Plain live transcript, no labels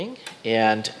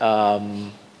And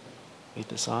get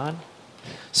this on.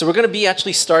 So we're going to be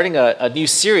actually starting a new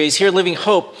series here at Living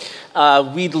Hope.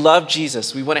 We love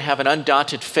Jesus. We want to have an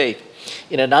undaunted faith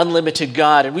in an unlimited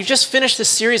God. And we've just finished this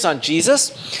series on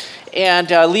Jesus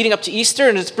and leading up to Easter.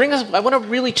 And I want to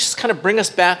really just kind of bring us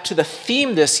back to the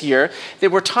theme this year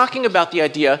that we're talking about the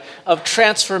idea of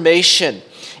transformation.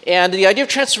 And the idea of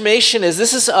transformation is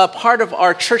this is a part of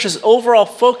our church's overall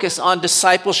focus on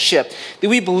discipleship. That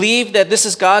we believe that this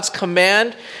is God's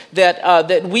command,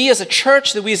 that we as a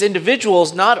church, that we as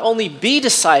individuals not only be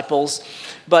disciples,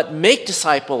 but make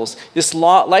disciples. This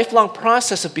lifelong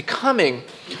process of becoming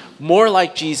more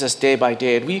like Jesus day by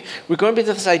day. And we're going to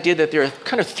this idea that there are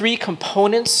kind of three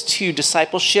components to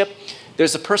discipleship.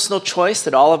 There's a personal choice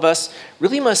that all of us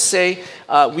really must say,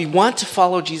 we want to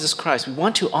follow Jesus Christ. We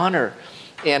want to honor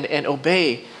and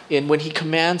obey when he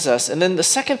commands us. And then the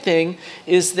second thing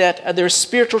is that there's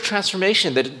spiritual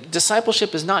transformation, that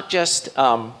discipleship is not just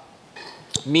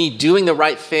me doing the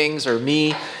right things or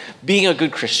me being a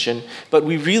good Christian, but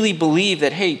we really believe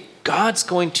that, hey, God's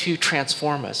going to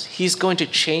transform us. He's going to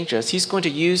change us. He's going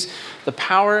to use the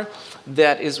power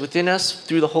that is within us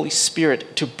through the Holy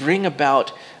Spirit to bring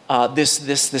about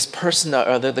this person,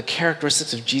 or the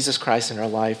characteristics of Jesus Christ in our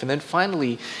life. And then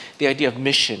finally, the idea of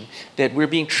mission, that we're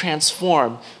being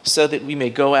transformed so that we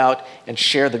may go out and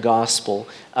share the gospel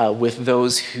with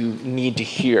those who need to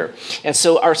hear. And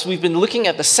so we've been looking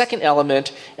at the second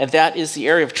element, and that is the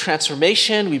area of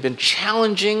transformation. We've been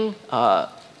challenging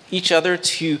each other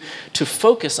to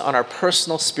focus on our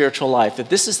personal spiritual life, that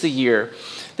this is the year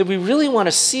that we really want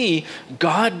to see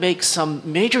God make some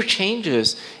major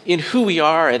changes in who we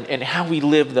are and how we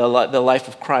live the life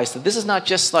of Christ. That this is not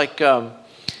just like,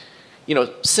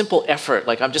 simple effort,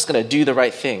 like I'm just going to do the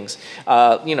right things.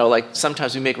 Like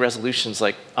sometimes we make resolutions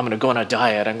like, I'm going to go on a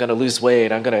diet, I'm going to lose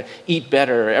weight, I'm going to eat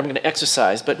better, I'm going to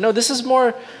exercise. But no,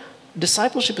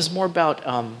 discipleship is more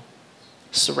about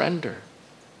surrender.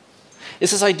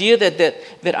 It's this idea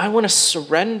that I want to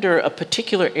surrender a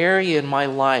particular area in my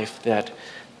life that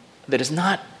is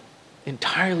not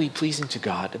entirely pleasing to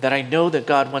God, that I know that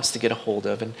God wants to get a hold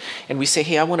of. And we say,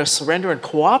 hey, I want to surrender and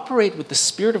cooperate with the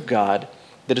Spirit of God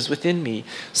that is within me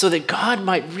so that God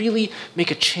might really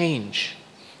make a change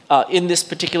in this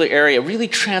particular area, really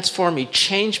transform me,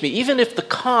 change me, even if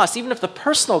the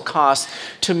personal cost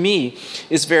to me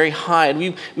is very high. And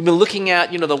we've been looking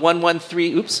at, the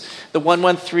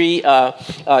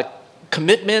 113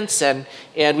 commitments, and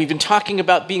we've been talking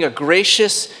about being a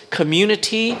gracious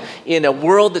community in a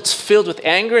world that's filled with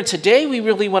anger. And today we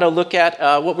really want to look at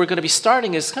what we're going to be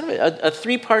starting is kind of a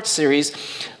three-part series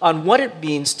on what it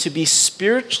means to be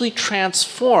spiritually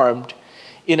transformed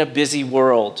in a busy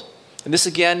world. And this,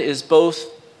 again, is both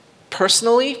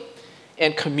personally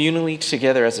and communally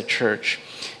together as a church.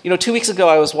 2 weeks ago,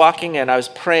 I was walking and I was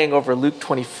praying over Luke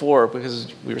 24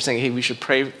 because we were saying, hey, we should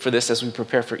pray for this as we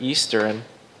prepare for Easter. And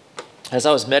as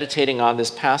I was meditating on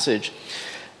this passage,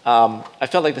 I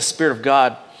felt like the Spirit of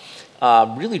God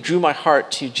really drew my heart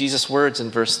to Jesus' words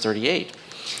in verse 38.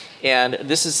 And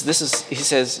this is, he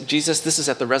says, Jesus, this is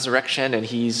at the resurrection, and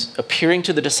he's appearing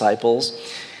to the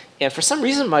disciples. And for some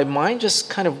reason, my mind just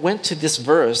kind of went to this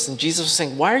verse, and Jesus was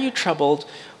saying, why are you troubled?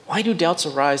 Why do doubts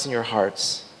arise in your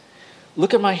hearts?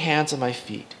 Look at my hands and my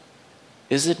feet.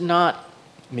 Is it not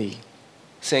me?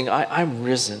 Saying, I'm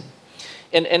risen.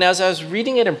 And as I was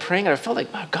reading it and praying, I felt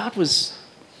like, wow,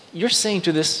 you're saying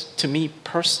this to me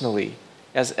personally.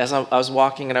 As I was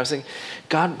walking and I was saying,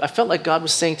 God, I felt like God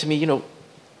was saying to me,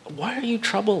 why are you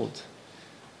troubled?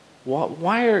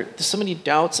 Why are there so many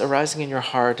doubts arising in your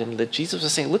heart? And that Jesus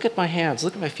was saying, look at my hands,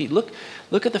 look at my feet,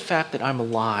 look at the fact that I'm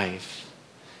alive.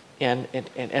 And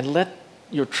let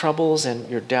your troubles and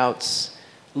your doubts,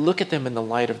 look at them in the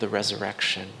light of the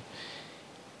resurrection.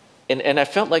 And I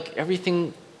felt like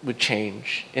everything would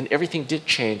change. And everything did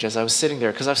change as I was sitting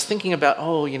there. Because I was thinking about,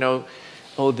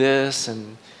 this,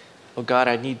 and God,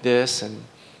 I need this, and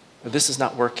this is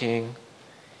not working.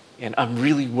 And I'm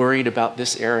really worried about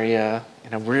this area,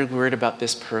 and I'm really worried about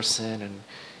this person, and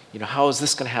how is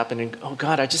this going to happen? And oh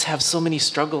God, I just have so many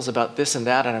struggles about this and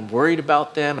that, and I'm worried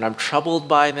about them, and I'm troubled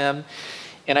by them.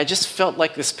 And I just felt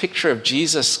like this picture of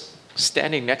Jesus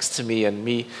standing next to me and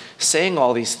me saying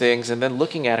all these things, and then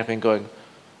looking at him and going,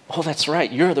 oh, that's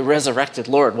right, you're the resurrected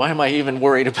Lord. Why am I even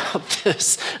worried about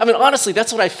this? I mean, honestly,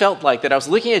 that's what I felt like, that I was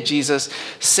looking at Jesus,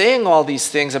 saying all these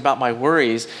things about my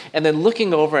worries, and then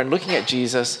looking over and looking at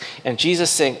Jesus, and Jesus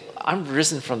saying, I'm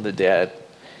risen from the dead.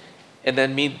 And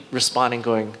then me responding,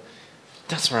 going,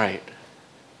 that's right.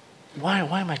 Why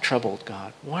am I troubled,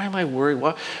 God? Why am I worried?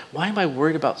 Why am I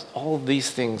worried about all of these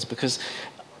things? Because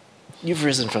you've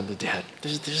risen from the dead.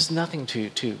 There's nothing to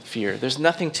fear. There's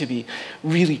nothing to be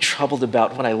really troubled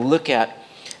about when I look at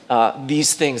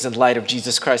these things in light of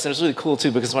Jesus Christ. And it was really cool, too,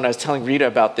 because when I was telling Rita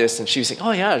about this, and she was saying,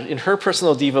 oh, yeah, in her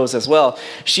personal devos as well,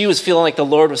 she was feeling like the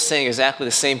Lord was saying exactly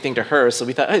the same thing to her. So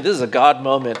we thought, hey, this is a God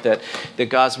moment that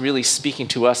God's really speaking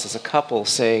to us as a couple,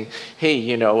 saying,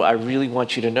 hey, I really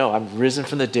want you to know I'm risen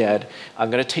from the dead.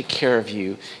 I'm going to take care of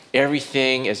you.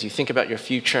 Everything as you think about your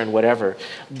future and whatever,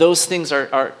 those things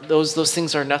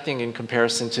are nothing in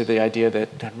comparison to the idea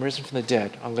that I'm risen from the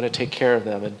dead. I'm going to take care of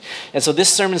them. And so this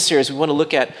sermon series, we want to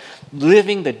look at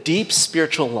living the deep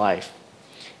spiritual life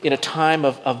in a time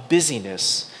of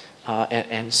busyness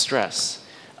and stress.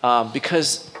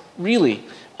 Because really,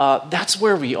 that's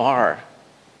where we are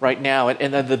right now.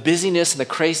 And the busyness and the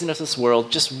craziness of this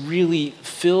world just really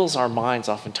fills our minds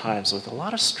oftentimes with a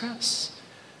lot of stress.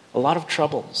 A lot of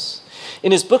troubles.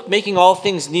 In his book, Making All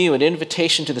Things New, An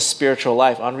Invitation to the Spiritual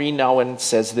Life, Henri Nouwen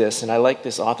says this, and I like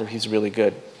this author, he's really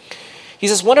good. He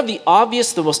says, one of the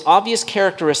most obvious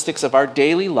characteristics of our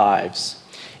daily lives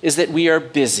is that we are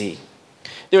busy.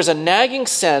 There's a nagging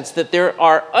sense that there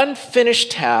are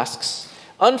unfinished tasks,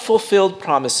 unfulfilled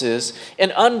promises,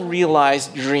 and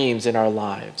unrealized dreams in our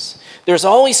lives. There's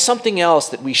always something else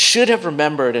that we should have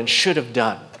remembered and should have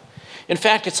done. In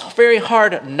fact, it's very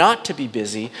hard not to be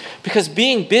busy because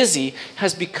being busy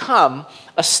has become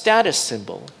a status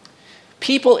symbol.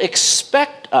 People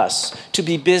expect us to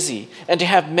be busy and to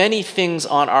have many things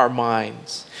on our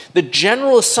minds. The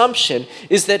general assumption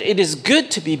is that it is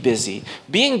good to be busy.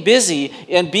 Being busy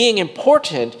and being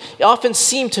important often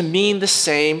seem to mean the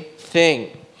same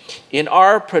thing. In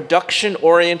our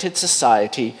production-oriented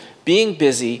society, being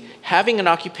busy, having an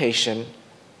occupation,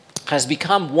 has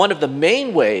become one of the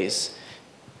main ways,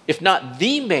 if not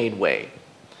the main way,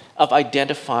 of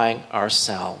identifying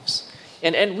ourselves.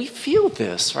 And we feel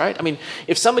this, right? I mean,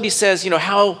 if somebody says,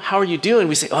 how are you doing?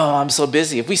 We say, oh, I'm so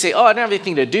busy. If we say, oh, I don't have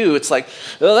anything to do, it's like,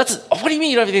 oh, what do you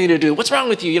mean you don't have anything to do? What's wrong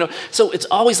with you? So it's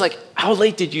always like, how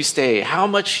late did you stay? How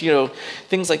much,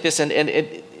 things like this. And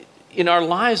in our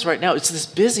lives right now, it's this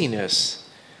busyness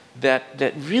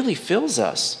that really fills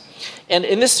us. And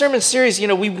in this sermon series,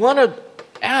 we want to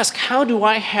ask, how do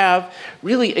I have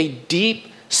really a deep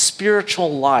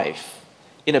spiritual life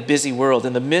in a busy world,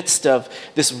 in the midst of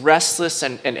this restless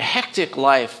and hectic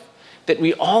life that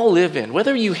we all live in?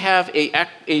 Whether you have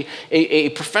a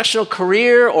professional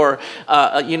career or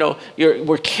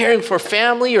we're caring for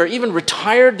family or even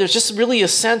retired, there's just really a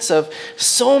sense of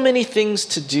so many things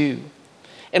to do.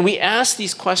 And we ask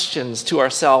these questions to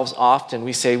ourselves often.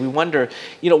 We wonder,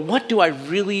 what do I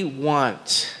really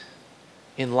want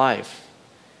in life?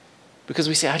 Because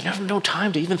we say, I never no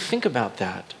time to even think about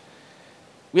that.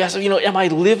 We ask, am I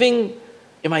living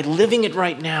it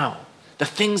right now? The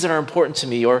things that are important to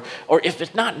me, or if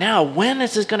it's not now, when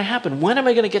is this going to happen? When am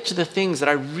I going to get to the things that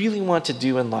I really want to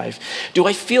do in life? Do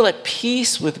I feel at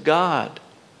peace with God?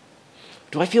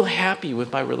 Do I feel happy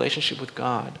with my relationship with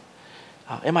God?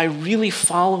 Am I really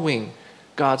following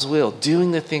God's will,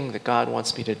 doing the thing that God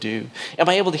wants me to do? Am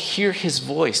I able to hear his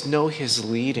voice, know his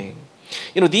leading?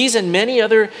 These and many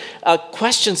other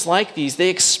questions like these, they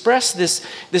express this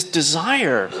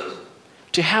desire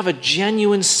to have a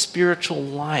genuine spiritual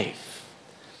life.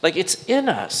 Like it's in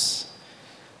us.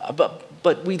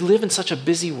 But we live in such a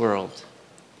busy world.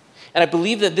 And I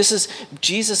believe that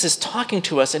Jesus is talking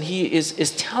to us, and he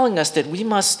is telling us that we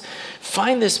must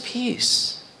find this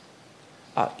peace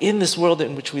in this world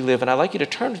in which we live. And I'd like you to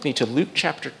turn with me to Luke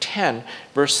chapter 10,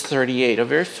 verse 38, a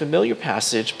very familiar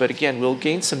passage, but again, we'll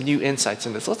gain some new insights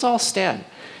in this. Let's all stand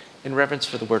in reverence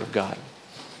for the word of God.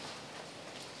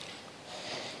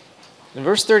 In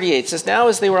verse 38, it says, now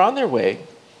as they were on their way,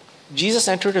 Jesus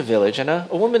entered a village, and a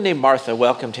woman named Martha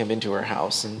welcomed him into her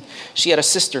house. And she had a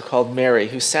sister called Mary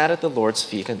who sat at the Lord's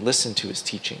feet and listened to his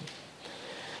teaching.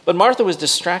 But Martha was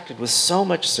distracted with so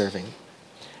much serving.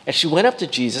 And she went up to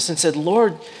Jesus and said,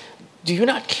 Lord, do you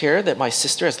not care that my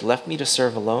sister has left me to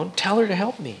serve alone? Tell her to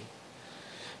help me.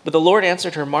 But the Lord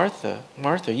answered her, Martha,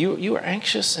 Martha, you are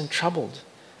anxious and troubled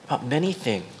about many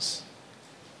things,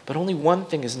 but only one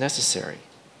thing is necessary.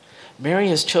 Mary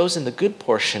has chosen the good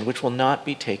portion, which will not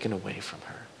be taken away from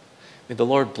her. May the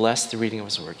Lord bless the reading of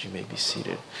his word. You may be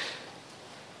seated.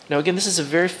 Now, again, this is a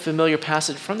very familiar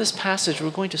passage. From this passage, we're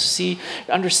going to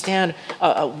understand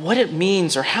what it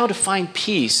means or how to find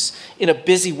peace in a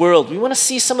busy world. We want to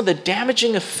see some of the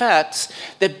damaging effects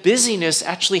that busyness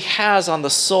actually has on the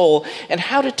soul and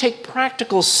how to take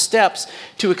practical steps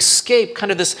to escape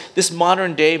kind of this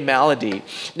modern day malady.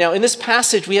 Now, in this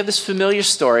passage, we have this familiar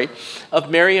story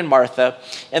of Mary and Martha,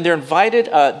 and they've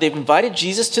invited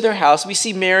Jesus to their house. We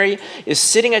see Mary is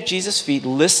sitting at Jesus' feet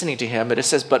listening to him, and it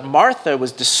says, but Martha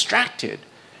was distracted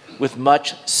with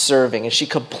much serving. And she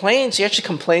actually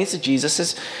complains to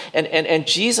Jesus, and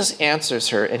Jesus answers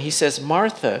her, and he says,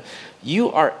 Martha,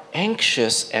 you are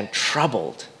anxious and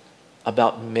troubled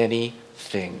about many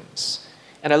things.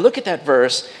 And I look at that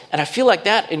verse, and I feel like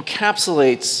that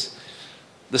encapsulates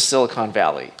the Silicon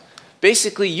Valley.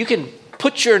 Basically, you can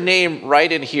put your name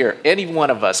right in here. Any one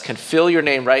of us can fill your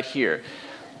name right here.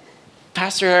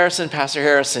 Pastor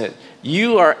Harrison,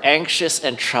 you are anxious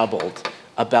and troubled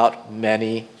about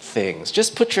many things.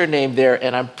 Just put your name there,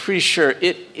 and I'm pretty sure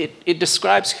it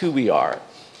describes who we are.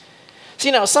 See,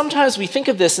 now, sometimes we think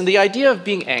of this, and the idea of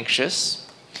being anxious,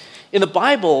 in the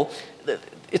Bible,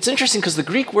 it's interesting because the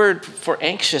Greek word for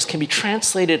anxious can be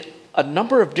translated a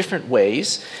number of different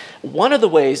ways. One of the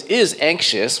ways is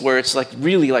anxious, where it's like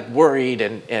really like worried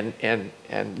and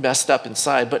messed up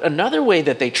inside. But another way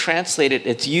that they translate it,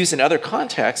 it's used in other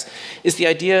contexts, is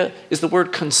the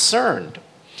word concerned.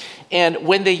 And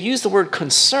when they use the word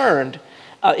concerned,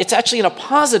 it's actually in a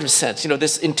positive sense,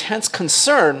 this intense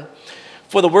concern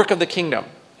for the work of the kingdom,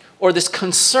 or this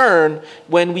concern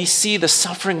when we see the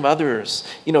suffering of others,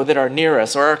 that are near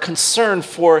us, or our concern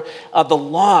for the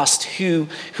lost who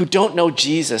don't know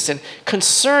Jesus. And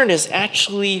concern is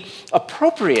actually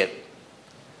appropriate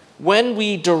when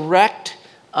we direct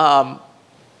our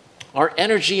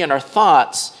energy and our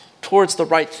thoughts towards the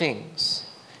right things,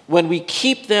 when we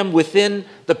keep them within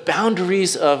the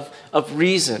boundaries of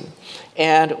reason,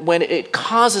 and when it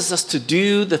causes us to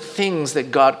do the things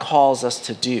that God calls us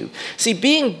to do. See,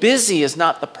 being busy is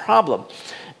not the problem.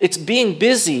 It's being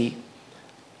busy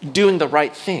doing the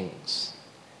right things.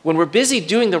 When we're busy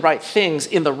doing the right things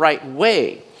in the right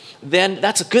way, then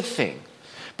that's a good thing.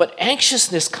 But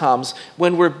anxiousness comes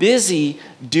when we're busy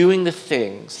doing the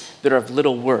things that are of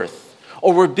little worth,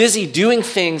 or we're busy doing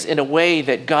things in a way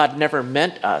that God never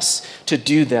meant us to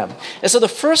do them. And so the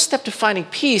first step to finding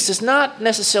peace is not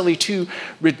necessarily to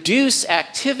reduce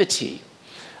activity,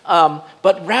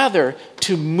 but rather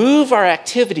to move our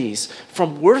activities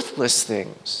from worthless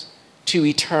things to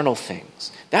eternal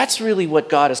things. That's really what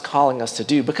God is calling us to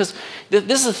do. Because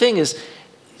this is the thing is,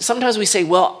 sometimes we say,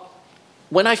 well,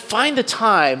 when I find the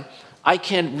time, I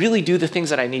can really do the things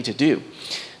that I need to do.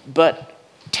 But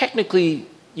technically,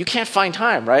 you can't find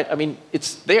time, right? I mean,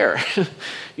 it's there.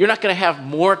 You're not going to have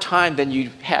more time than you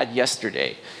had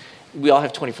yesterday. We all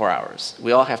have 24 hours.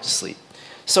 We all have to sleep.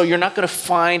 So you're not going to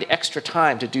find extra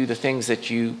time to do the things that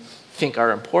you think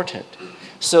are important.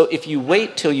 So if you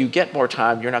wait till you get more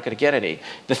time, you're not going to get any.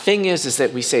 The thing is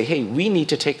that we say, hey, we need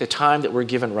to take the time that we're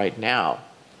given right now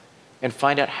and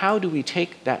find out how do we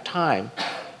take that time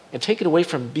and take it away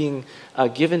from being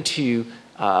given to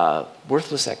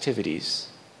worthless activities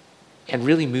and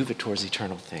really move it towards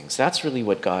eternal things. That's really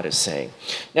what God is saying.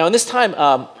 Now, in this time,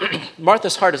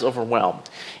 Martha's heart is overwhelmed,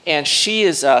 and she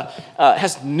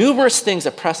has numerous things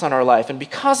that press on her life, and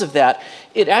because of that,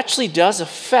 it actually does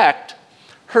affect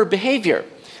her behavior.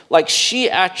 Like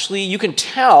you can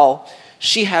tell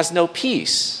she has no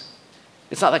peace.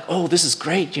 It's not like, oh, this is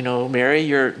great, Mary,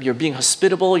 you're being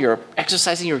hospitable, you're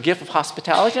exercising your gift of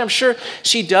hospitality. I'm sure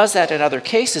she does that in other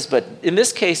cases, but in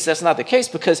this case, that's not the case,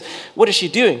 because what is she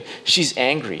doing? She's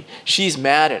angry. She's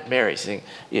mad at Mary. Saying,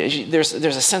 there's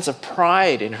a sense of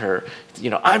pride in her.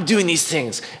 I'm doing these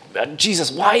things.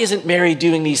 Jesus, why isn't Mary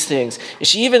doing these things? And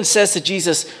she even says to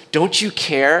Jesus, don't you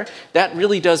care? That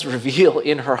really does reveal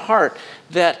in her heart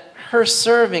that her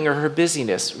serving or her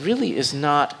busyness really is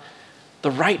not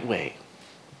the right way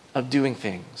of doing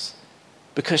things,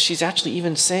 because she's actually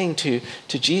even saying to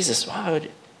Jesus, wow,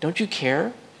 don't you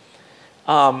care?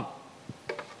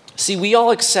 See, we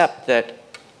all accept that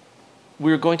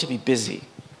we're going to be busy.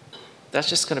 That's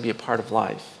just going to be a part of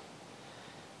life.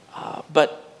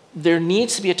 But there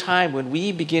needs to be a time when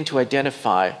we begin to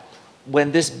identify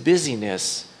when this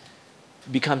busyness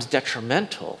becomes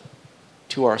detrimental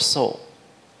to our soul,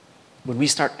 when we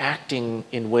start acting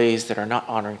in ways that are not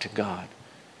honoring to God.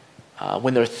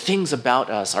 When there are things about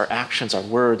us, our actions, our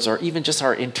words, or even just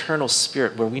our internal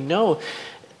spirit, where we know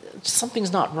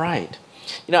something's not right.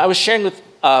 I was sharing with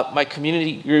my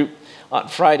community group on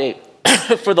Friday.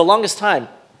 For the longest time,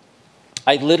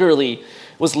 I literally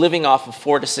was living off of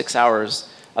 4 to 6 hours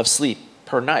of sleep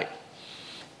per night.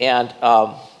 And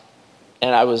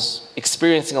I was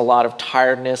experiencing a lot of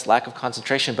tiredness, lack of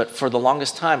concentration, but for the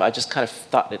longest time, I just kind of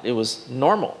thought that it was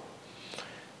normal.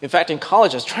 In fact, in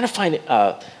college, I was trying to find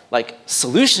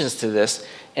solutions to this,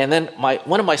 and then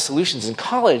one of my solutions in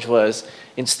college was,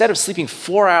 instead of sleeping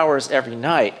 4 hours every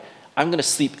night, I'm going to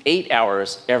sleep 8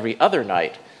 hours every other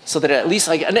night, so that at least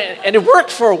and it worked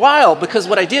for a while, because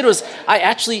what I did was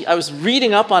I was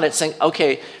reading up on it saying,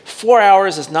 okay, 4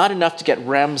 hours is not enough to get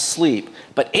REM sleep,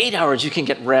 but 8 hours you can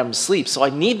get REM sleep. So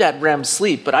I need that REM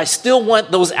sleep, but I still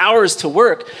want those hours to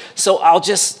work, so I'll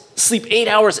just sleep 8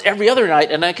 hours every other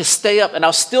night, and I can stay up, and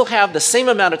I'll still have the same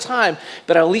amount of time,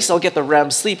 but at least I'll get the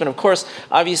REM sleep. And of course,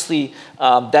 obviously,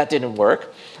 that didn't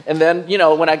work. And then,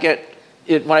 when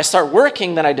I start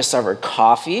working, then I discovered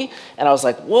coffee, and I was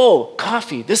like, whoa,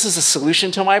 coffee, this is a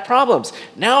solution to my problems.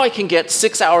 Now I can get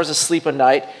 6 hours of sleep a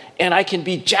night, and I can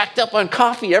be jacked up on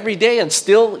coffee every day and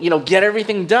still, get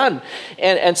everything done.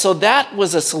 And so that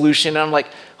was a solution, and I'm like,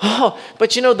 oh, but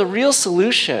the real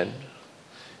solution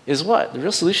is what? The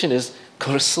real solution is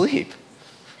go to sleep.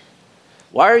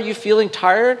 Why are you feeling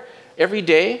tired every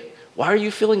day? Why are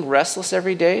you feeling restless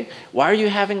every day? Why are you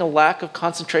having a lack of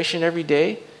concentration every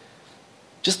day?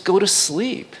 Just go to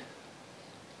sleep.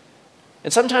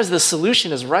 And sometimes the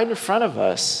solution is right in front of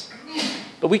us,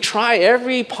 but we try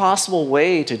every possible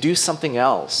way to do something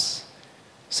else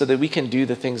so that we can do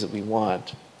the things that we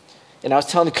want. And I was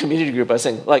telling the community group, I was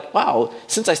saying, wow,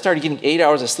 since I started getting 8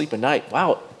 hours of sleep a night,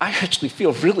 wow, I actually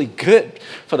feel really good.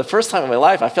 For the first time in my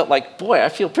life, I felt like, boy, I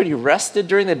feel pretty rested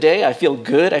during the day. I feel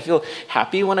good. I feel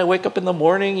happy when I wake up in the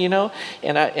morning,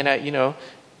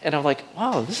 and I'm like,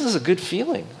 wow, this is a good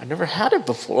feeling. I never had it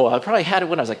before. Well, I probably had it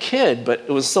when I was a kid, but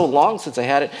it was so long since I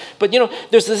had it. But,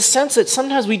 there's this sense that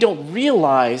sometimes we don't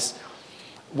realize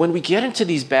when we get into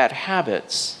these bad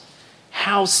habits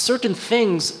how certain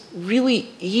things really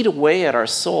eat away at our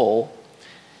soul.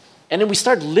 And then we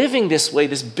start living this way,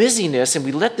 this busyness, and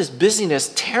we let this busyness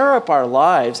tear up our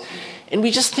lives, and we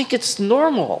just think it's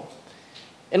normal.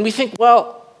 And we think,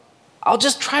 well, I'll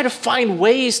just try to find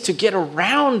ways to get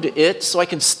around it so I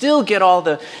can still get all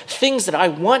the things that I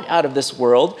want out of this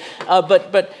world.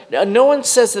 But no one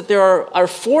says that there are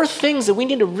 4 things that we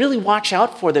need to really watch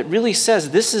out for that really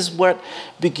says this is what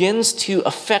begins to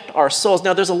affect our souls.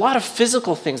 Now, there's a lot of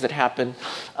physical things that happen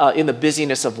in the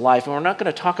busyness of life, and we're not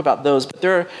going to talk about those, but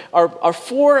there are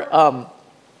 4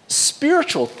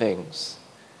 spiritual things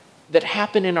that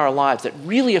happen in our lives that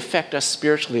really affect us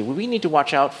spiritually, we need to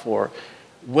watch out for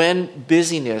when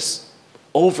busyness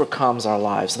overcomes our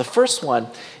lives. The first one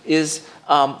is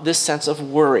this sense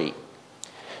of worry.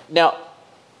 Now,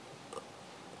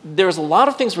 there's a lot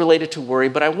of things related to worry,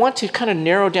 but I want to kind of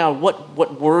narrow down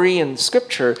what worry in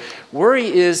Scripture. Worry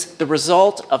is the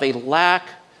result of a lack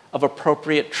of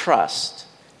appropriate trust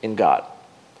in God.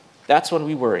 That's when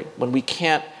we worry, when we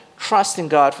can't trust in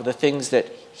God for the things that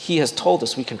He has told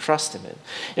us we can trust Him in.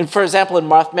 And for example, in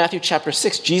Matthew chapter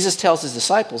 6, Jesus tells His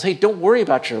disciples, hey, don't worry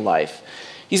about your life.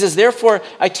 He says, therefore,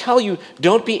 I tell you,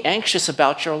 don't be anxious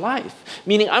about your life.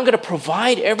 Meaning, I'm going to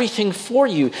provide everything for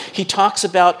you. He talks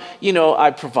about,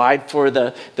 I provide for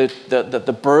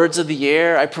the birds of the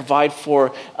air. I provide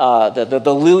for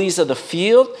the lilies of the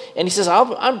field. And He says,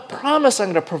 I promise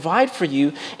I'm going to provide for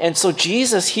you. And so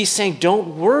Jesus, He's saying,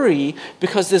 don't worry,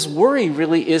 because this worry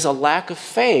really is a lack of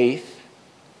faith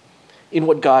in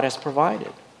what God has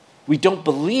provided. We don't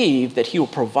believe that He will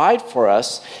provide for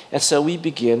us, and so we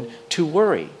begin to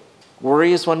worry.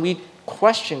 Worry is when we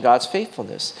question God's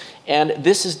faithfulness, and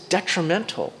this is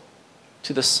detrimental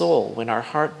to the soul when our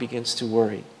heart begins to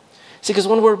worry. See, because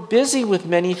when we're busy with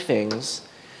many things,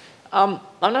 I'm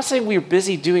not saying we're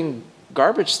busy doing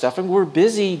garbage stuff, and we're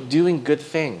busy doing good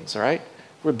things, all right?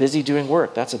 We're busy doing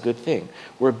work. That's a good thing.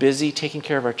 We're busy taking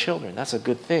care of our children. That's a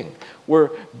good thing. We're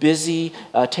busy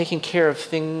taking care of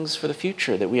things for the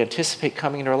future that we anticipate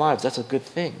coming into our lives. That's a good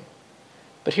thing.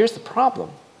 But here's the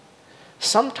problem.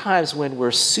 Sometimes when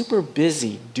we're super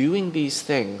busy doing these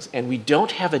things and we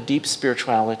don't have a deep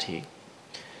spirituality,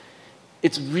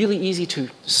 it's really easy to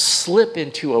slip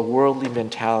into a worldly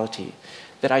mentality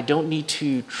that I don't need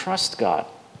to trust God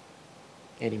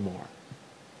anymore.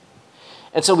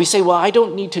 And so we say, well, I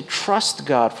don't need to trust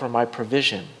God for my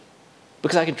provision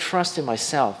because I can trust in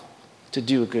myself to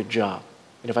do a good job.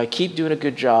 And if I keep doing a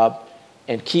good job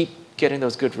and keep getting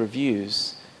those good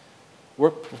reviews,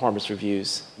 work performance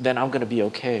reviews, then I'm going to be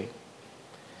okay.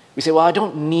 We say, well, I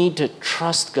don't need to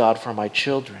trust God for my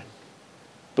children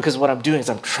because what I'm doing is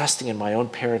I'm trusting in my own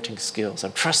parenting skills.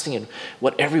 I'm trusting in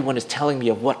what everyone is telling me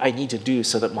of what I need to do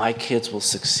so that my kids will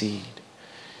succeed.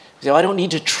 We say, well, I don't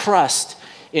need to trust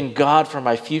in God for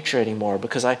my future anymore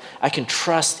because I can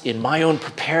trust in my own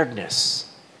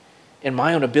preparedness and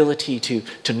my own ability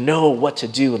to know what to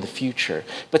do in the future.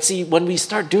 But see, when we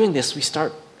start doing this, we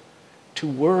start to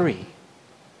worry.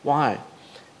 Why?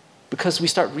 Because we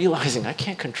start realizing I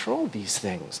can't control these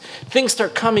things. Things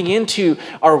start coming into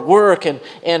our work and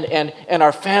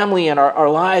our family and our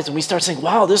lives, and we start saying,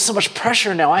 wow, there's so much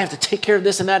pressure now. I have to take care of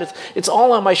this and that. It's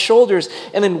all on my shoulders.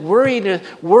 And then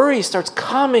worry starts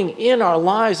coming in our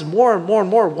lives more and more and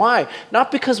more. Why? Not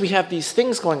because we have these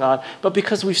things going on, but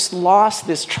because we've lost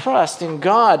this trust in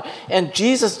God. And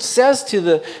Jesus says to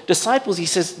the disciples, he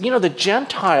says, the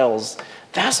Gentiles,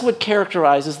 that's what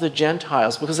characterizes the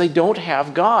Gentiles because they don't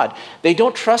have God. They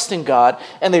don't trust in God,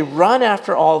 and they run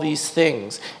after all these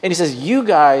things. And he says, you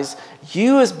guys,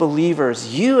 you as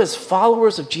believers, you as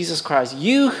followers of Jesus Christ,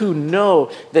 you who know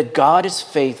that God is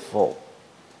faithful,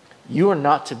 you are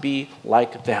not to be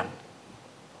like them.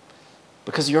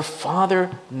 Because your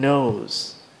Father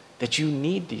knows that you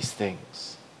need these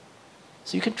things.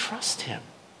 So you can trust him.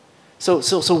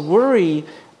 So worry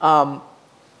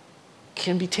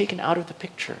can be taken out of the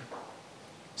picture.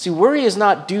 See, worry is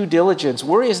not due diligence.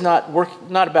 Worry is not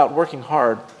about working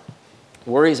hard.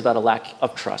 Worry is about a lack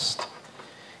of trust.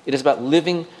 It is about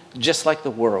living just like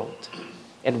the world.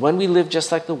 And when we live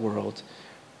just like the world,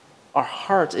 our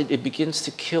heart, it begins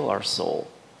to kill our soul,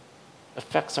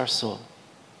 affects our soul,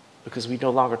 because we no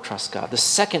longer trust God. The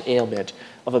second ailment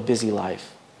of a busy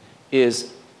life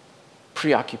is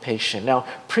preoccupation. Now,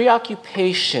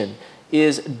 preoccupation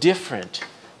is different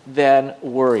than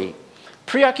worry.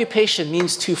 Preoccupation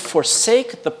means to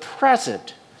forsake the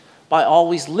present by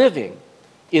always living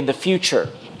in the future.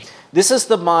 This is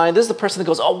the mind, this is the person that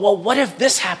goes, oh, well, what if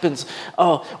this happens?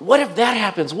 Oh, what if that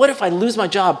happens? What if I lose my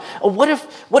job? Oh, what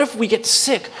if we get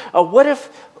sick? What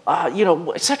if,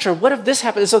 etc. What if this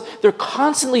happens? So they're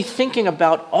constantly thinking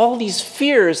about all these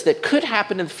fears that could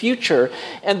happen in the future,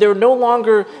 and they're no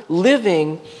longer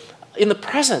living in the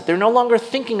present. They're no longer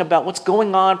thinking about what's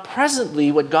going on presently,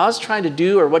 what God's trying to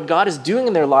do or what God is doing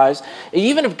in their lives. And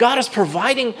even if God is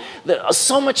providing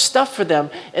so much stuff for them,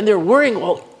 and they're worrying,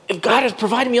 well, if God has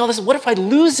provided me all this, what if I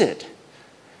lose it?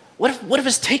 What if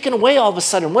it's taken away all of a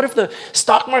sudden? What if the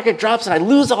stock market drops and I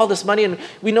lose all this money and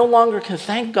we no longer can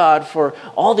thank God for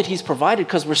all that he's provided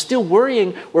because we're still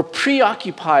worrying, we're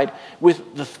preoccupied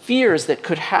with the fears that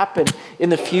could happen in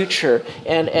the future.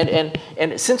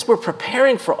 And since we're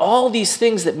preparing for all these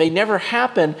things that may never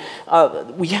happen,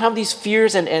 we have these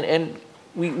fears and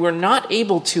we're not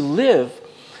able to live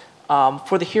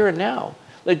for the here and now.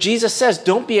 Like Jesus says,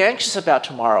 don't be anxious about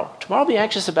tomorrow. Tomorrow will be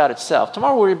anxious about itself.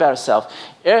 Tomorrow will worry about itself.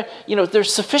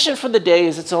 There's sufficient for the day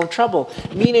is its own trouble.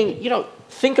 Meaning,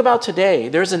 think about today.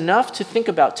 There's enough to think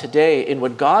about today in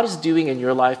what God is doing in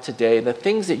your life today, the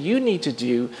things that you need to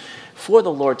do for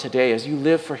the Lord today as you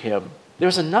live for him.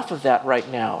 There's enough of that right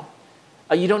now.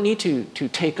 You don't need to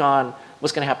take on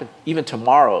what's going to happen even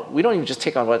tomorrow. We don't even just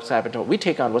take on what's going to happen tomorrow. We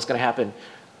take on what's going to happen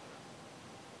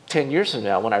 10 years from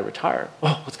now when I retire.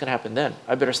 Oh, what's going to happen then?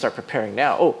 I better start preparing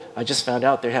now. Oh, I just found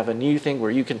out they have a new thing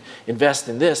where you can invest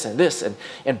in this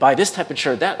and buy this type of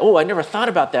insurance. That, oh, I never thought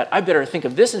about that. I better think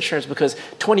of this insurance because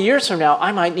 20 years from now,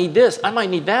 I might need this. I might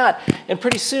need that. And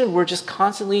pretty soon, we're just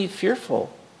constantly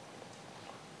fearful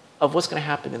of what's going to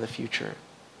happen in the future.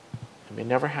 It may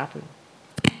never happen.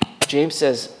 James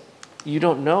says, you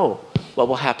don't know what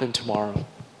will happen tomorrow.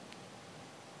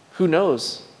 Who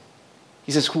knows?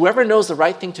 He says, whoever knows the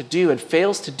right thing to do and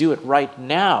fails to do it right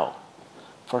now,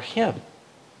 for him,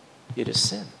 it is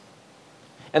sin.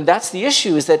 And that's the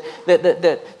issue, is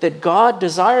that God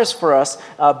desires for us,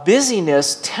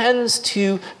 busyness tends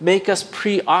to make us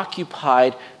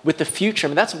preoccupied with the future. I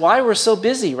mean, that's why we're so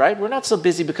busy, right? We're not so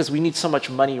busy because we need so much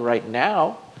money right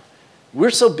now.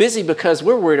 We're so busy because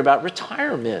we're worried about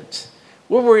retirement.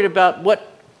 We're worried about what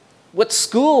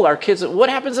school our kids, what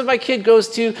happens if my kid goes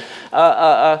to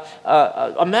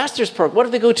a master's program? What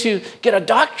if they go to get a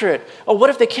doctorate? Or what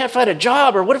if they can't find a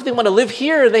job? Or what if they want to live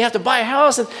here and they have to buy a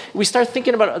house? And we start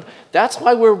thinking about, that's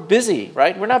why we're busy,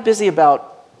 right? We're not busy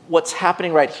about what's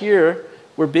happening right here.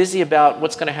 We're busy about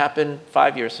what's going to happen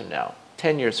 5 years from now,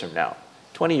 10 years from now,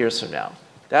 20 years from now.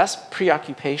 That's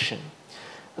preoccupation.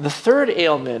 The third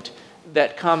ailment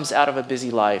that comes out of a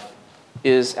busy life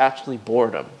is actually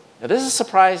boredom. Now, this is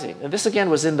surprising. And this,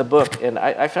 again, was in the book, and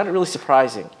I found it really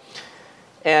surprising.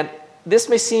 And this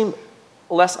may seem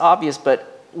less obvious,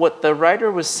 but what the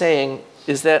writer was saying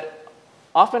is that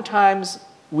oftentimes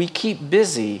we keep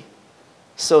busy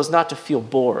so as not to feel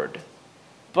bored.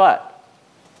 But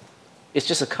it's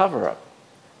just a cover-up.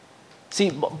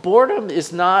 See, boredom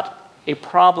is not a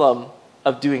problem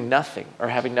of doing nothing or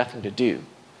having nothing to do.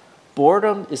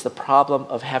 boredom is the problem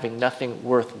of having nothing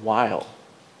worthwhile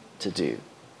to do.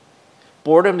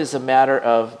 Boredom is a matter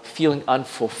of feeling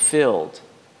unfulfilled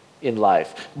in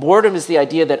life. Boredom is the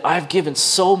idea that I've given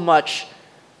so much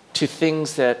to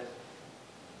things that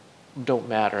don't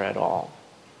matter at all,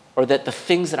 or that the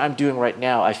things that I'm doing right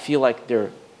now, I feel like they're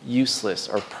useless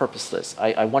or purposeless.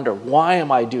 I wonder, why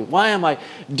am I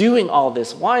doing all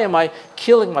this? Why am I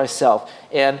killing myself?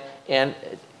 And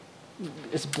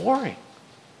it's boring.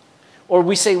 Or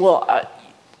we say, well,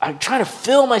 I'm trying to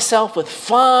fill myself with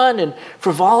fun and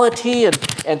frivolity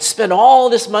and spend all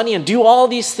this money and do all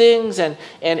these things and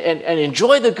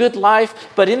enjoy the good life.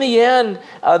 But in the end,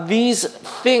 these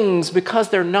things, because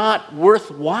they're not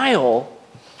worthwhile,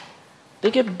 they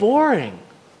get boring.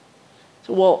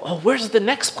 So, well, where's the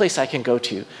next place I can go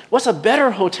to? What's a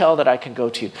better hotel that I can go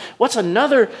to? What's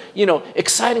another,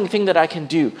 exciting thing that I can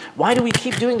do? Why do we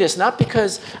keep doing this? Not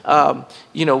because,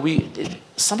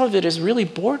 some of it is really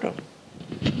boredom.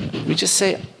 We just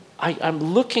say, I'm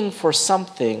looking for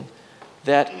something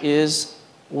that is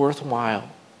worthwhile,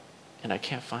 and I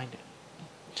can't find it.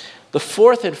 The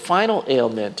fourth and final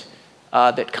ailment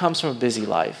that comes from a busy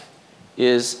life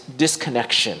is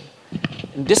disconnection.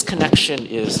 And disconnection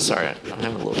is, sorry, I'm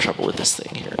having a little trouble with this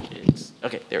thing here.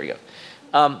 Okay, there we go.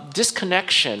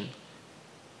 Disconnection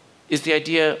is the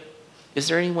idea, is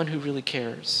there anyone who really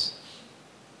cares?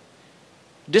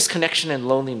 Disconnection and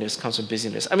loneliness comes from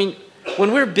busyness. I mean,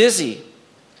 when we're busy,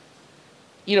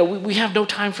 we have no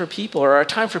time for people, or our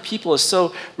time for people is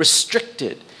so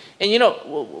restricted. And,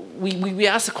 we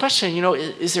ask the question,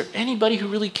 is there anybody who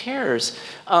really cares?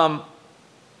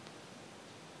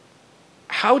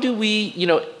 How do we,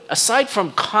 aside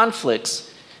from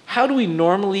conflicts, how do we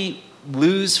normally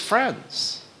lose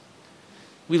friends?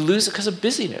 We lose it because of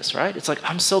busyness, right? It's like,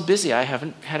 I'm so busy, I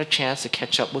haven't had a chance to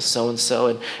catch up with so-and-so.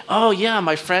 And, oh, yeah,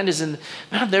 my friend is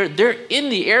they're in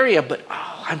the area, but,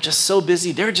 I'm just so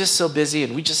busy. They're just so busy,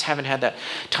 and we just haven't had that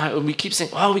time. And we keep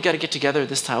saying, oh, we got to get together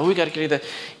this time. Oh, we got to get together.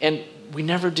 And we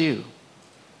never do.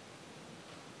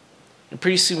 And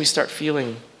pretty soon we start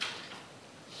feeling,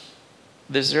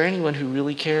 is there anyone who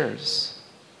really cares?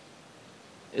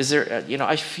 Is there,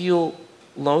 I feel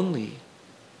lonely.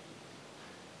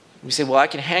 We say, well, I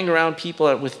can hang around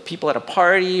with people at a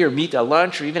party or meet at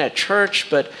lunch or even at church,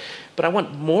 but I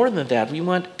want more than that. We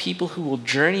want people who will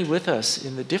journey with us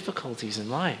in the difficulties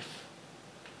in life,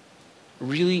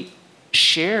 really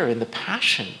share in the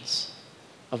passions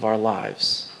of our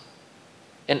lives.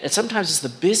 And sometimes it's the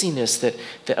busyness that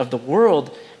of the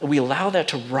world, and we allow that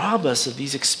to rob us of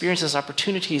these experiences,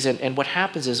 opportunities, and what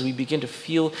happens is we begin to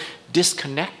feel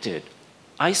disconnected,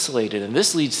 isolated, and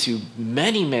this leads to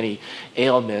many, many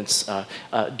ailments,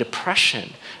 depression,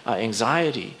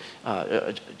 anxiety,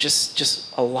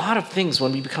 just a lot of things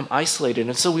when we become isolated.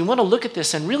 And so we want to look at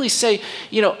this and really say,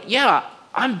 yeah,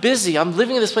 I'm busy, I'm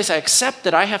living in this place, I accept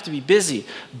that I have to be busy,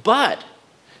 but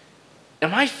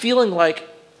am I feeling like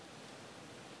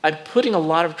I'm putting a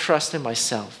lot of trust in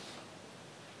myself?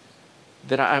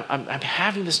 That I'm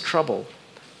having this trouble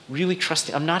really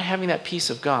trusting, I'm not having that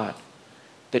peace of God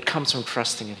that comes from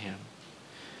trusting in Him?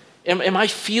 Am I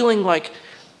feeling like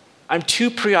I'm too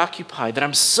preoccupied, that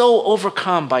I'm so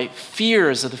overcome by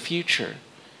fears of the future,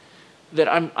 that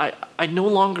I no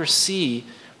longer see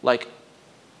like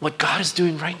what God is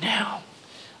doing right now?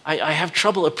 I have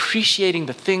trouble appreciating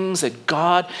the things that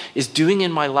God is doing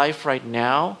in my life right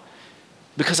now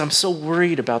because I'm so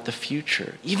worried about the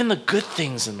future. Even the good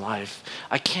things in life,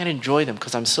 I can't enjoy them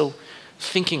because I'm so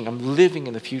thinking I'm living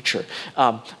in the future.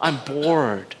 I'm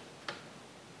bored.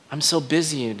 I'm so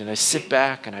busy, and I sit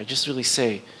back and I just really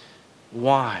say,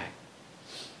 why?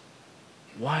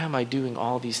 Why am I doing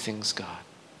all these things, God?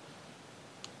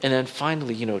 And then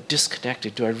finally,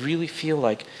 disconnected. Do I really feel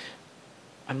like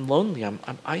I'm lonely? I'm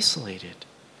isolated.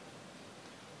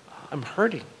 I'm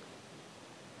hurting.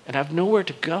 And I have nowhere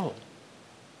to go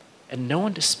and no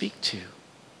one to speak to.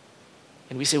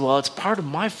 And we say, well, it's part of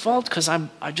my fault because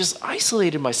I just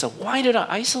isolated myself. Why did I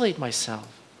isolate myself?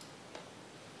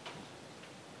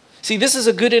 See, this is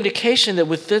a good indication that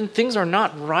within things are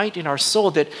not right in our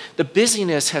soul, that the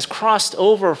busyness has crossed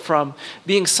over from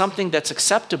being something that's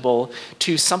acceptable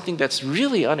to something that's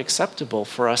really unacceptable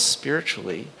for us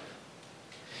spiritually.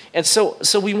 And so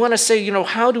we want to say,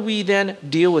 how do we then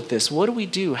deal with this? What do we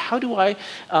do? How do I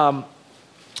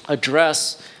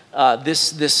address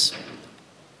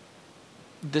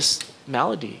this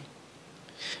malady?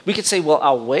 We could say, well,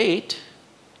 I'll wait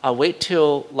I'll wait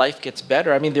till life gets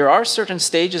better. I mean, there are certain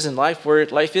stages in life where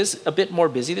life is a bit more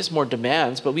busy, there's more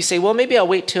demands, but we say, well, maybe I'll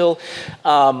wait till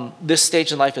this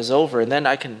stage in life is over, and then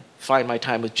I can find my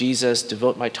time with Jesus,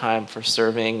 devote my time for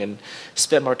serving, and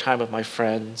spend more time with my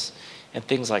friends, and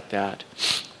things like that.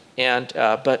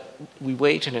 But we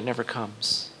wait and it never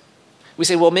comes. We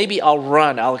say, well, maybe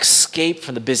I'll escape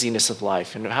from the busyness of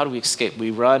life. And how do we escape?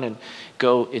 We run and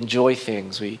go enjoy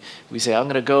things. We say, I'm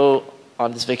going to go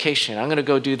on this vacation. I'm going to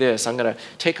go do this. I'm going to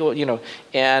take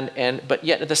but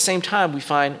yet at the same time we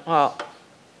find, well,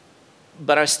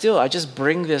 but I just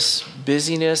bring this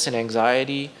busyness and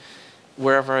anxiety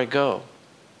wherever I go.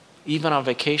 Even on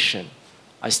vacation,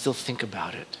 I still think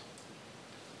about it.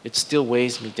 It still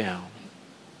weighs me down.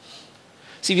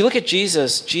 See, if you look at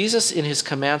Jesus in his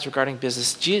commands regarding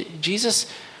business, Jesus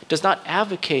does not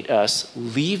advocate us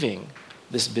leaving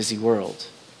this busy world,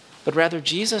 but rather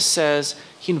Jesus says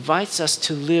he invites us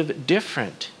to live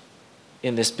different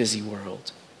in this busy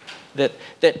world. That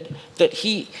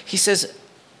he says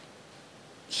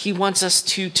he wants us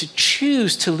to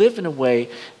choose to live in a way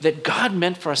that God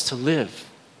meant for us to live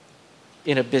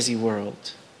in a busy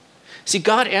world. See,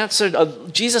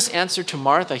 Jesus answered to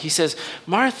Martha. He says,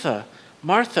 Martha,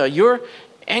 Martha, you are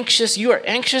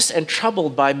anxious and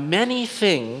troubled by many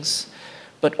things,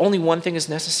 but only one thing is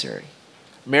necessary.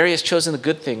 Mary has chosen the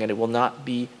good thing, and it will not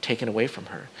be taken away from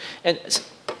her. And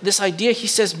this idea, he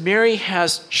says, Mary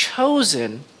has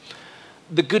chosen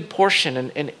the good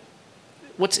portion. And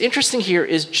what's interesting here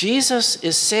is Jesus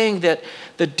is saying that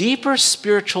the deeper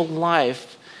spiritual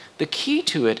life, the key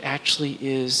to it actually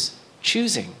is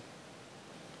choosing.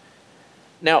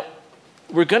 Now,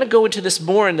 we're going to go into this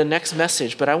more in the next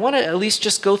message, but I want to at least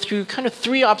just go through kind of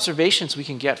 3 observations we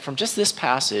can get from just this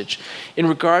passage in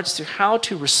regards to how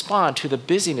to respond to the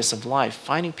busyness of life,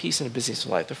 finding peace in the busyness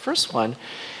of life. The first one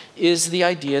is the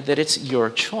idea that it's your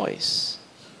choice.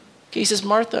 Okay, he says,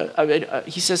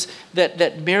 he says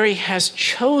that Mary has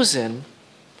chosen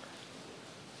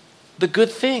the good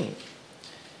thing.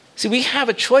 See, we have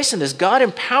a choice in this. God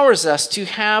empowers us to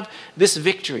have this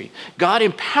victory. God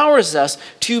empowers us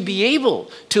to be able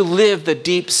to live the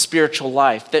deep spiritual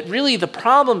life. That really the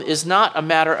problem is not a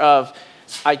matter of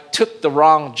I took the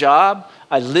wrong job,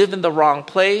 I live in the wrong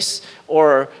place,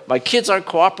 or my kids aren't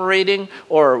cooperating,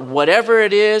 or whatever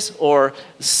it is, or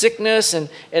sickness, and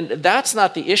that's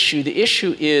not the issue. The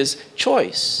issue is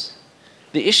choice.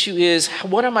 The issue is,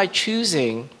 what am I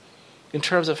choosing in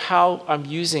terms of how I'm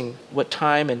using what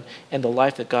time and the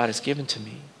life that God has given to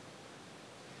me?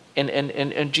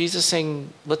 And Jesus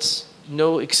saying,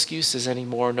 no excuses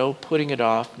anymore, no putting it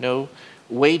off, no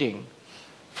waiting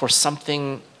for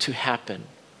something to happen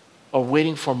or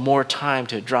waiting for more time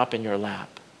to drop in your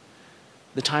lap.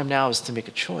 The time now is to make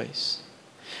a choice.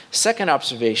 Second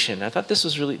observation, I thought this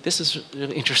is really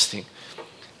interesting.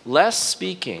 Less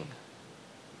speaking,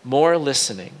 more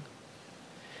listening.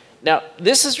 Now,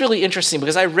 this is really interesting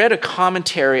because I read a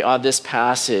commentary on this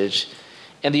passage,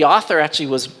 and the author actually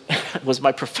was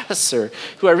my professor,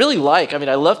 who I really like. I mean,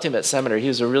 I loved him at seminary. He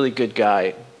was a really good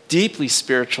guy, deeply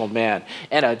spiritual man,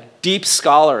 and a deep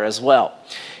scholar as well.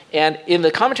 And in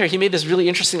the commentary, he made this really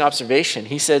interesting observation.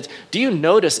 He said, do you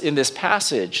notice in this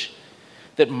passage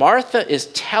that Martha is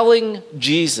telling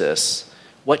Jesus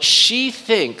what she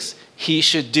thinks he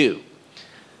should do?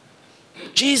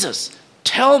 Jesus,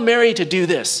 tell Mary to do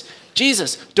this.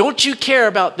 Jesus, don't you care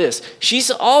about this?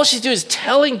 All she's doing is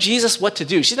telling Jesus what to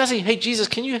do. She's not saying, hey, Jesus,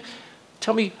 can you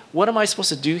tell me what am I supposed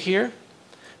to do here?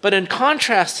 But in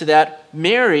contrast to that,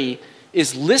 Mary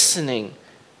is listening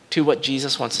to what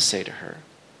Jesus wants to say to her.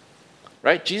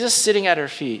 Right? Jesus sitting at her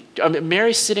feet.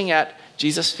 Mary sitting at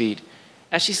Jesus' feet,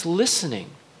 and she's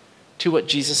listening to what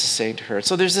Jesus is saying to her.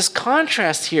 So there's this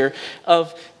contrast here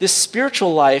of this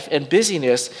spiritual life and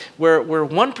busyness where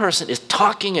one person is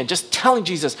talking and just telling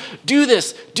Jesus, do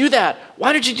this, do that.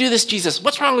 Why did you do this, Jesus?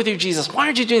 What's wrong with you, Jesus? Why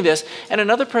aren't you doing this? And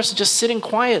another person just sitting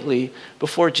quietly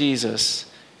before Jesus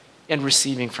and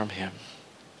receiving from him,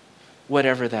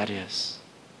 whatever that is,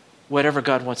 whatever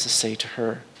God wants to say to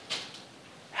her,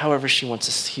 however he wants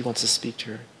to speak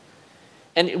to her.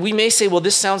 And we may say, well,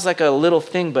 this sounds like a little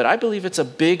thing, but I believe it's a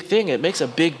big thing. It makes a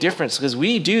big difference because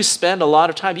we do spend a lot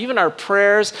of time, even our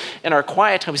prayers and our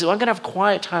quiet time. We say, well, I'm going to have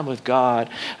quiet time with God.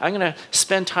 I'm going to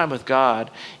spend time with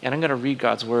God, and I'm going to read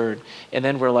God's word. And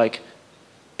then we're like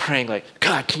praying like,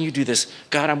 God, can you do this?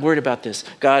 God, I'm worried about this.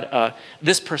 God,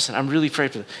 this person, I'm really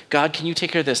afraid for them. God, can you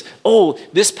take care of this? Oh,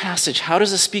 this passage, how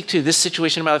does it speak to this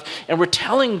situation in my life? And we're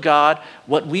telling God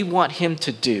what we want him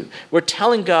to do. We're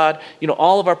telling God,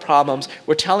 all of our problems.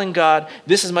 We're telling God,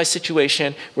 this is my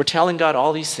situation. We're telling God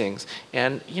all these things.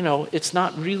 And, it's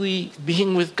not really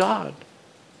being with God.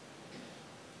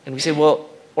 And we say, well,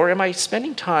 or am I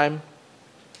spending time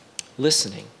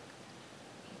listening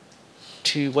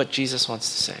to what Jesus wants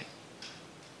to say?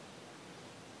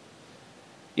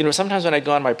 Sometimes when I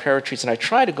go on my prayer retreats, and I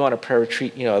try to go on a prayer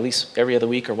retreat, at least every other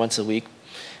week or once a week,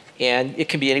 and it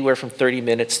can be anywhere from 30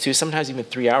 minutes to sometimes even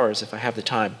 3 hours if I have the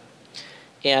time.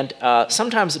 And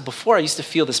sometimes before I used to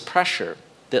feel this pressure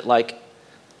that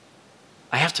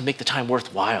I have to make the time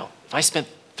worthwhile. If I spent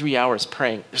 3 hours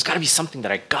praying, there's got to be something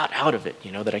that I got out of it,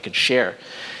 that I could share.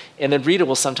 And then Rita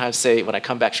will sometimes say, when I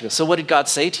come back, she goes, so what did God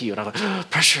say to you? And I'm like, oh,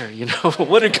 pressure,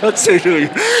 what did God say to you?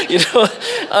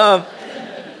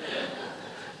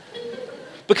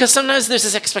 Because sometimes there's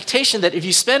this expectation that if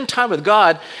you spend time with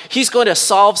God, he's going to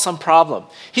solve some problem.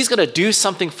 He's going to do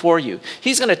something for you.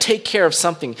 He's going to take care of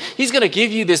something. He's going to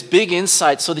give you this big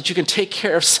insight so that you can take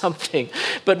care of something.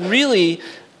 But really,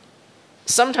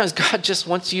 sometimes God just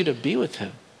wants you to be with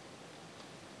him.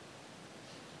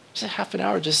 Just a half an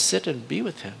hour, just sit and be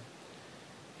with him.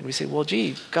 And we say, well,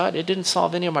 gee, God, it didn't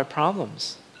solve any of my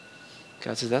problems.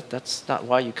 God says, that's not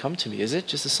why you come to me, is it?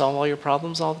 Just to solve all your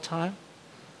problems all the time?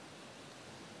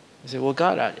 You say, well,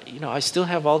 God, I still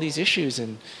have all these issues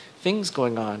and things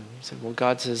going on. You say, well,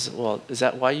 God says, well, is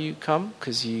that why you come?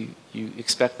 Because you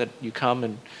expect that you come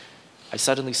and I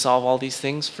suddenly solve all these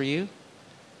things for you?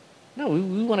 No,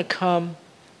 we want to come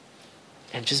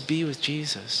and just be with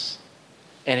Jesus.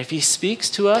 And if he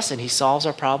speaks to us and he solves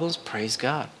our problems, praise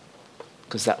God,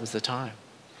 because that was the time.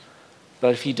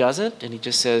 But if he doesn't and he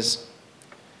just says,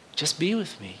 just be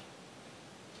with me.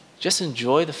 Just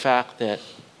enjoy the fact that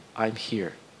I'm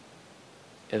here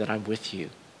and that I'm with you.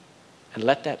 And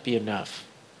let that be enough.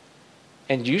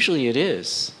 And usually it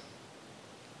is,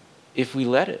 if we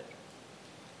let it.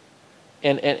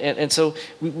 And so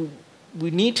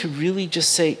we need to really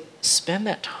just say, spend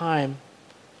that time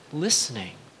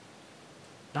listening,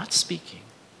 not speaking.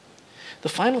 The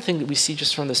final thing that we see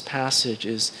just from this passage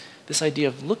is this idea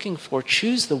of looking for,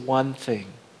 choose the one thing.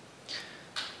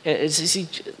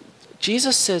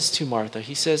 Jesus says to Martha,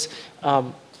 he says,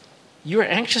 you are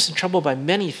anxious and troubled by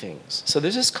many things. So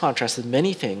there's this contrast of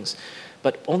many things,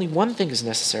 but only one thing is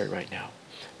necessary right now.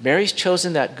 Mary's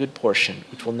chosen that good portion,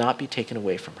 which will not be taken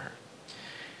away from her.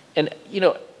 And,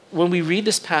 when we read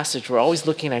this passage, we're always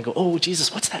looking and go, oh,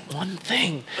 Jesus, what's that one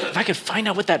thing? If I could find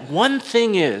out what that one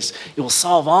thing is, it will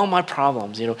solve all my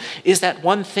problems. Is that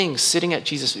one thing sitting at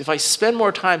Jesus? If I spend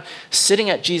more time sitting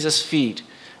at Jesus' feet,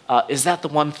 is that the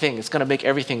one thing? It's going to make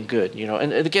everything good.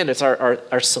 And again, it's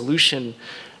our solution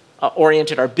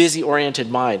oriented, our busy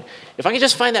oriented mind. If I can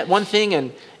just find that one thing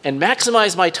and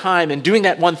maximize my time in doing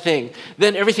that one thing,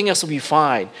 then everything else will be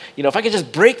fine. If I can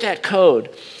just break that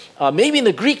code, maybe in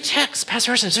the Greek text,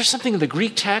 Pastor Harrison, is there something in the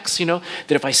Greek text, that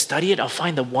if I study it, I'll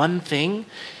find the one thing,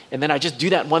 and then I just do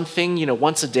that one thing,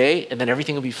 once a day, and then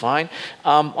everything will be fine?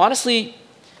 Honestly,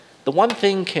 the one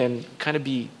thing can kind of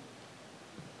be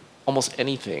almost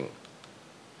anything.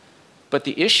 But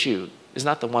the issue is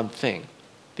not the one thing.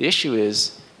 The issue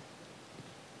is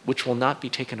which will not be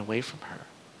taken away from her.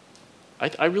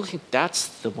 I really think that's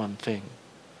the one thing.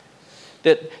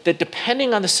 That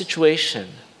depending on the situation,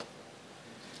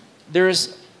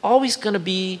 there's always going to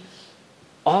be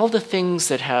all the things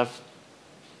that have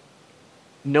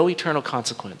no eternal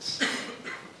consequence,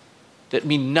 that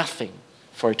mean nothing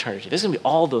for eternity. There's going to be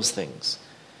all those things.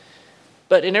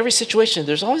 But in every situation,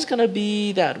 there's always going to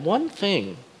be that one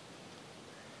thing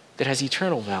that has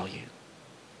eternal value,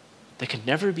 that can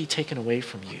never be taken away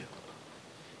from you,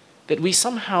 that we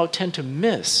somehow tend to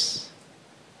miss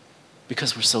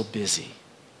because we're so busy,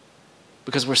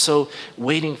 because we're so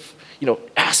waiting,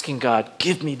 asking God,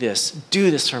 give me this,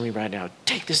 do this for me right now,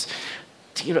 take this,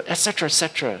 et cetera, et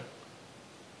cetera.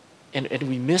 And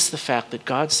we miss the fact that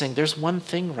God's saying there's one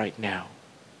thing right now,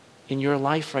 in your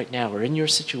life right now, or in your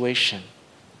situation,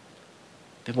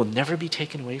 that will never be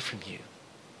taken away from you.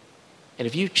 And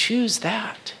if you choose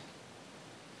that,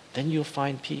 then you'll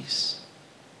find peace.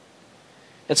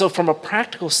 And so from a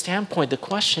practical standpoint, the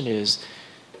question is,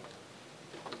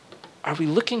 are we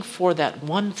looking for that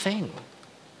one thing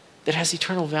that has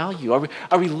eternal value?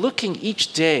 Are we looking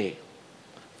each day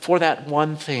for that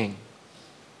one thing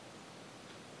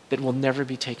that will never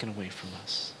be taken away from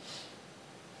us?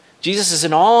 Jesus is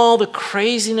in all the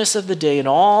craziness of the day and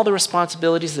all the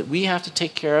responsibilities that we have to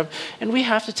take care of, and we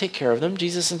have to take care of them.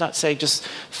 Jesus is not saying just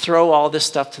throw all this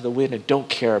stuff to the wind and don't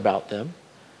care about them.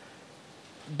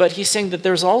 But he's saying that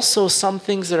there's also some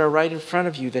things that are right in front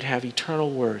of you that have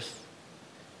eternal worth.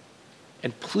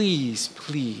 And please,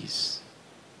 please,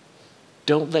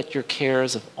 don't let your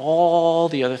cares of all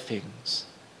the other things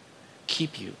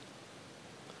keep you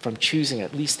from choosing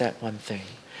at least that one thing.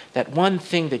 that one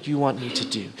thing that you want me to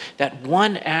do, that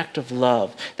one act of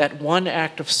love, that one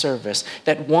act of service,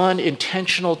 that one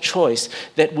intentional choice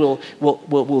that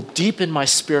will deepen my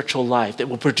spiritual life, that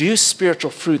will produce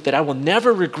spiritual fruit that I will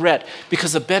never regret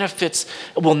because the benefits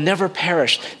will never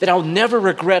perish, that I'll never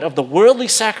regret of the worldly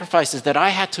sacrifices that I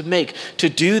had to make to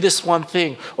do this one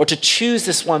thing or to choose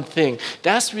this one thing.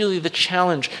 That's really the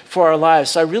challenge for our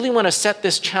lives. So I really want to set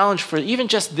this challenge for even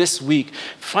just this week,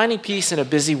 finding peace in a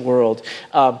busy world.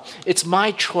 It's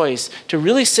my choice to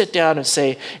really sit down and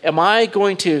say, am I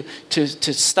going to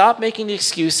stop making the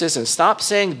excuses and stop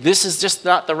saying, this is just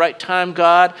not the right time,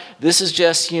 God. This is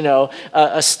just,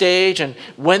 a stage, and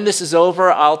when this is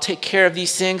over, I'll take care of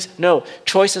these things. No,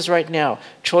 choices right now.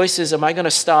 Choices, am I going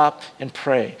to stop and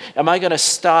pray? Am I going to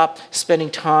stop spending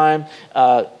time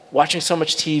watching so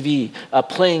much TV,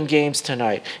 playing games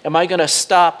tonight? Am I going to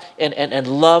stop and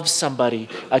love somebody,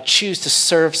 choose to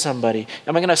serve somebody?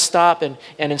 Am I going to stop and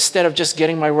instead of just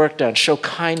getting my work done, show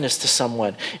kindness to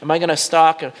someone? Am I going to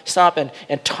stop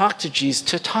and talk to Jesus,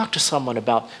 to talk to someone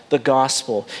about the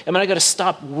gospel? Am I going to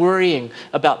stop worrying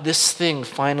about this thing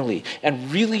finally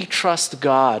and really trust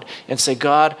God and say,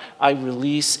 God, I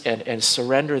release and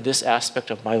surrender this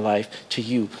aspect of my life to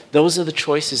you? Those are the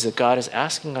choices that God is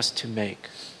asking us to make,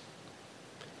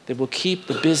 that will keep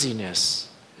the busyness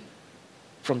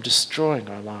from destroying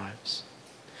our lives.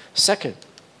 Second,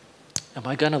 am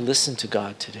I going to listen to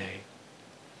God today?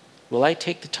 Will I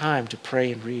take the time to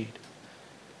pray and read?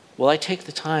 Will I take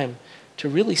the time to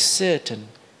really sit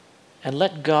and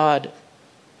let God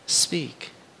speak?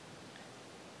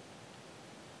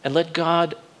 And let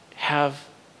God have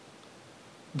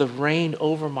the reign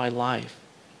over my life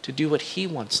to do what He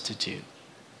wants to do.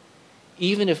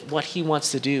 Even if what He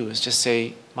wants to do is just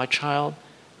say, my child,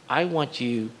 I want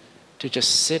you to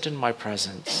just sit in my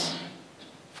presence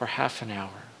for half an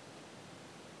hour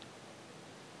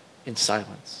in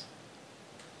silence.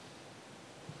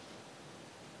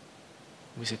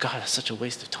 We say, God, that's such a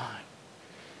waste of time.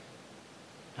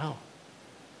 No.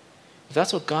 If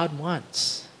that's what God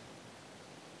wants,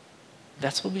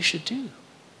 that's what we should do.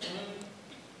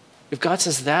 If God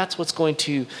says that's what's going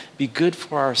to be good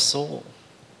for our soul,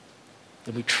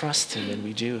 then we trust Him and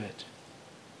we do it.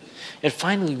 And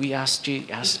finally, we ask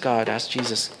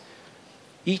Jesus,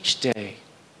 each day,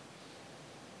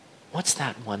 what's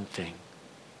that one thing?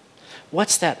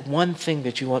 What's that one thing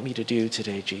that you want me to do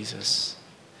today, Jesus?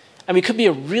 I mean, it could be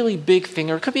a really big thing,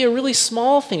 or it could be a really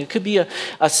small thing. It could be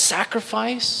a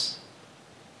sacrifice,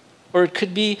 or it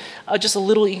could be just a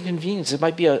little inconvenience. It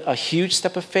might be a huge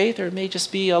step of faith, or it may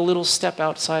just be a little step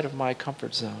outside of my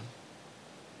comfort zone.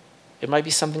 It might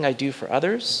be something I do for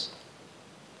others,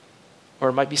 or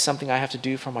it might be something I have to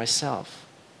do for myself,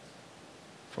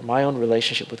 for my own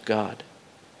relationship with God.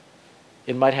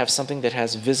 It might have something that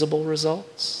has visible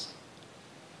results,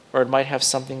 or it might have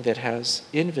something that has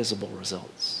invisible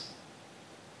results.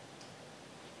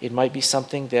 It might be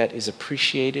something that is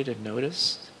appreciated and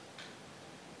noticed,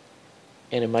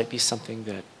 and it might be something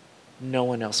that no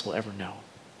one else will ever know.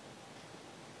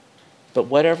 But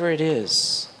whatever it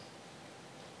is,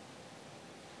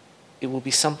 it will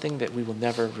be something that we will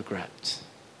never regret,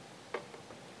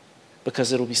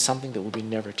 because it will be something that will be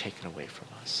never taken away from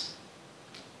us.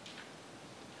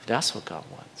 That's what God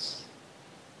wants.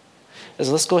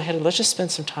 So let's go ahead and let's just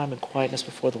spend some time in quietness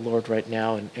before the Lord right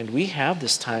now. And we have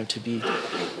this time to be,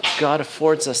 God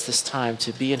affords us this time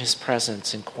to be in His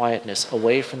presence in quietness,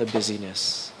 away from the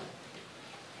busyness.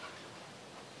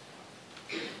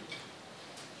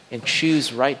 And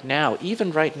choose right now,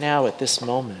 even right now at this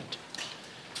moment,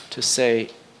 to say,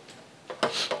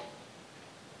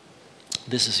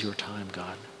 this is your time,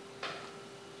 God,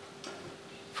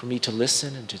 for me to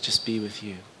listen and to just be with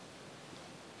you.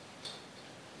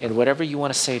 And whatever you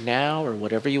want to say now, or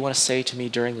whatever you want to say to me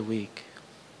during the week,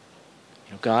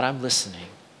 God, I'm listening.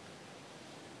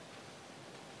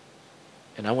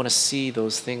 And I want to see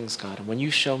those things, God. And when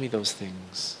you show me those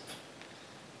things,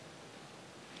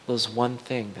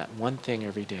 that one thing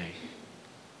every day,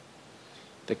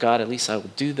 that God, at least I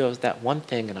will do that one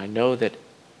thing, and I know that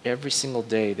every single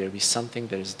day there will be something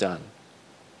that is done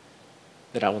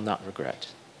that I will not regret.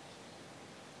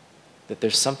 That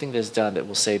there's something that is done that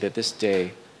will say that this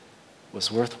day was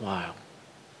worthwhile,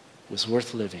 was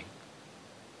worth living.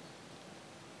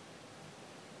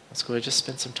 Let's go and just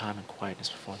spend some time in quietness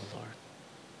before the Lord.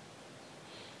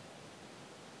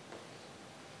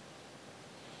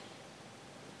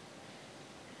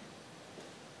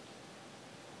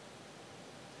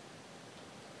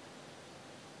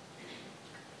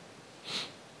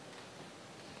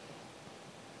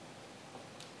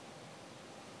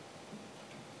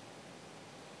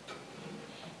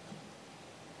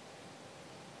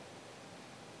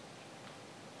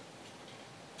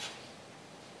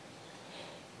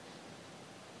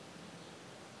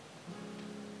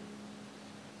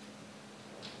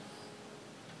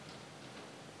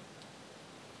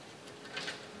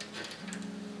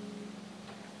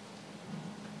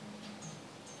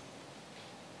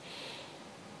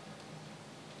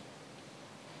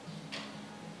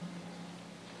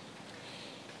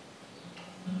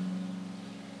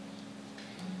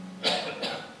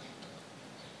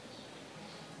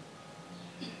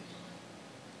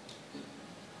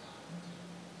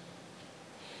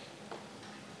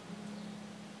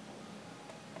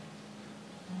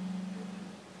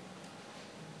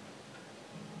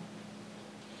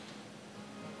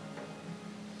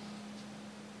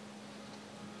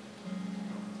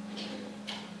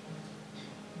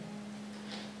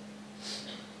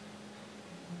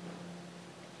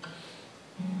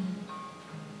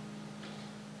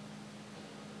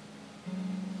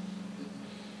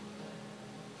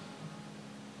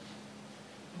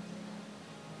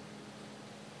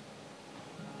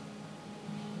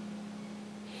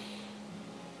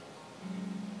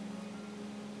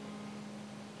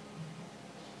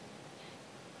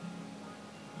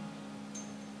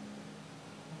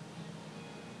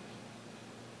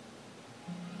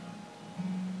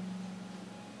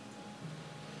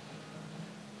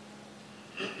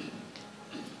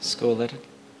 go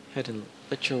ahead and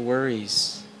let your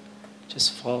worries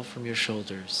just fall from your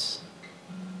shoulders.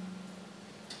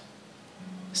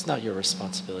 It's not your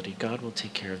responsibility. God will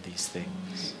take care of these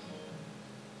things.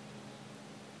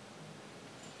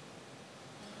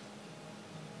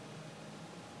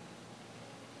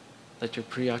 Let your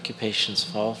preoccupations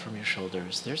fall from your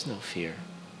shoulders. There's no fear.